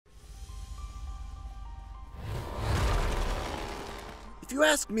If you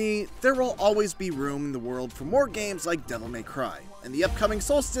ask me, there will always be room in the world for more games like Devil May Cry, and the upcoming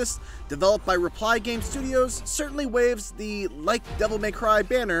Soulstice, developed by Reply Game Studios, certainly waves the "Like Devil May Cry"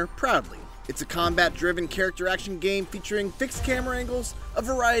 banner proudly. It's a combat-driven character action game featuring fixed camera angles, a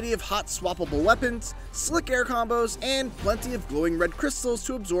variety of hot swappable weapons, slick air combos, and plenty of glowing red crystals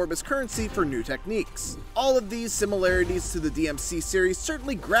to absorb as currency for new techniques. All of these similarities to the DMC series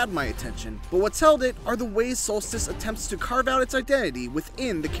certainly grabbed my attention, but what's held it are the ways Soulstice attempts to carve out its identity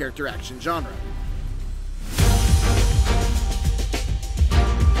within the character action genre.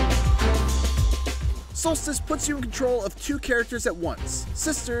 Soulstice puts you in control of two characters at once,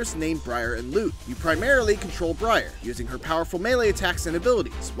 sisters named Briar and Lute. You primarily control Briar, using her powerful melee attacks and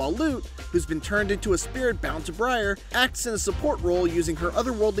abilities, while Lute, who's been turned into a spirit bound to Briar, acts in a support role using her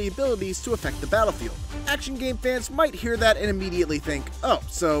otherworldly abilities to affect the battlefield. Action game fans might hear that and immediately think, oh,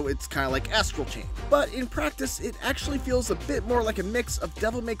 so it's kinda like Astral Chain. But in practice, it actually feels a bit more like a mix of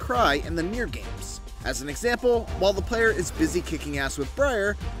Devil May Cry and the Nier games. As an example, while the player is busy kicking ass with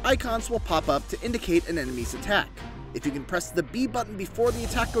Briar, icons will pop up to indicate an enemy's attack. If you can press the B button before the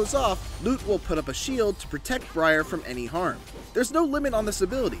attack goes off, Lute will put up a shield to protect Briar from any harm. There's no limit on this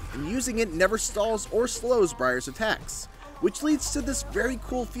ability, and using it never stalls or slows Briar's attacks, which leads to this very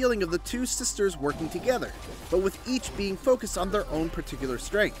cool feeling of the two sisters working together, but with each being focused on their own particular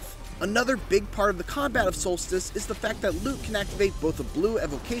strength. Another big part of the combat of Soulstice is the fact that Lute can activate both a blue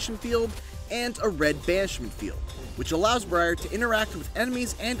evocation field and a red banishment field, which allows Briar to interact with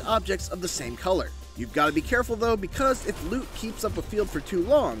enemies and objects of the same color. You've got to be careful though, because if Lute keeps up a field for too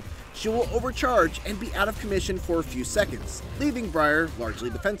long, she will overcharge and be out of commission for a few seconds, leaving Briar largely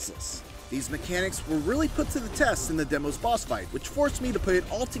defenseless. These mechanics were really put to the test in the demo's boss fight, which forced me to put it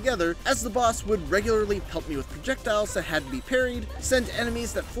all together, as the boss would regularly pelt me with projectiles that had to be parried, send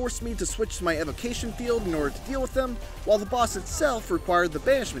enemies that forced me to switch to my evocation field in order to deal with them, while the boss itself required the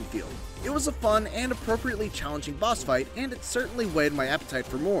banishment field. It was a fun and appropriately challenging boss fight, and it certainly whetted my appetite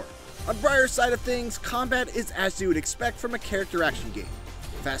for more. On Briar's side of things, combat is as you would expect from a character action game.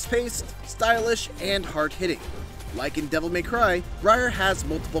 Fast-paced, stylish, and hard-hitting. Like in Devil May Cry, Briar has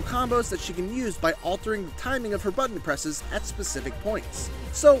multiple combos that she can use by altering the timing of her button presses at specific points.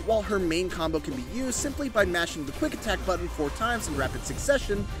 So while her main combo can be used simply by mashing the quick attack button 4 times in rapid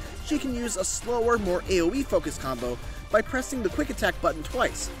succession, she can use a slower, more AoE focused combo by pressing the quick attack button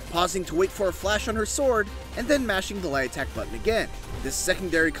twice, pausing to wait for a flash on her sword, and then mashing the light attack button again. This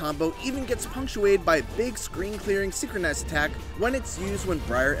secondary combo even gets punctuated by a big screen clearing synchronized attack when it's used when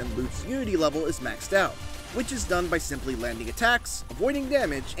Briar and Lute's unity level is maxed out, which is done by simply landing attacks, avoiding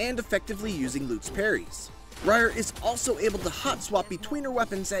damage, and effectively using Lute's parries. Briar is also able to hot swap between her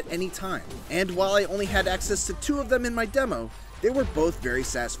weapons at any time, and while I only had access to 2 of them in my demo, they were both very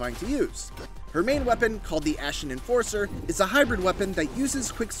satisfying to use. Her main weapon, called the Ashen Enforcer, is a hybrid weapon that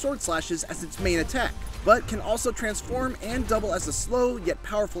uses quick sword slashes as its main attack, but can also transform and double as a slow yet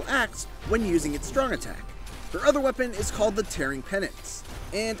powerful axe when using its strong attack. Her other weapon is called the Tearing Penance,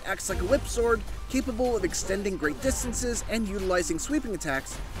 and acts like a whip sword, capable of extending great distances and utilizing sweeping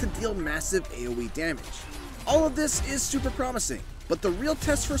attacks to deal massive AoE damage. All of this is super promising, but the real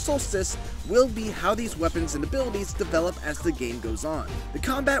test for Soulstice will be how these weapons and abilities develop as the game goes on. The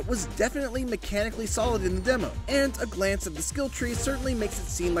combat was definitely mechanically solid in the demo, and a glance at the skill tree certainly makes it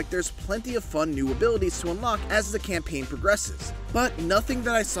seem like there's plenty of fun new abilities to unlock as the campaign progresses. But nothing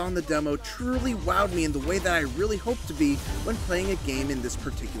that I saw in the demo truly wowed me in the way that I really hoped to be when playing a game in this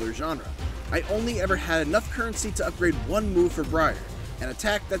particular genre. I only ever had enough currency to upgrade one move for Briar, an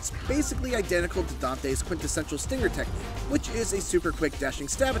attack that's basically identical to Dante's quintessential Stinger technique, which is a super quick dashing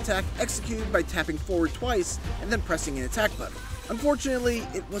stab attack executed by tapping forward twice and then pressing an attack button. Unfortunately,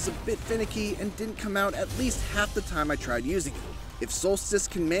 it was a bit finicky and didn't come out at least half the time I tried using it. If Soulstice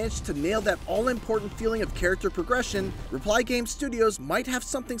can manage to nail that all-important feeling of character progression, Reply Game Studios might have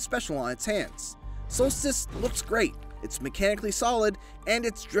something special on its hands. Soulstice looks great, it's mechanically solid, and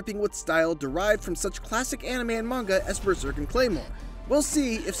it's dripping with style derived from such classic anime and manga as Berserk and Claymore. We'll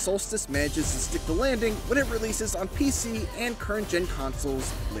see if Soulstice manages to stick the landing when it releases on PC and current-gen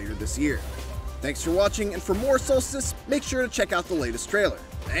consoles later this year. Thanks for watching, and for more Soulstice, make sure to check out the latest trailer.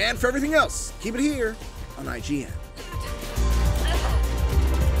 And for everything else, keep it here on IGN.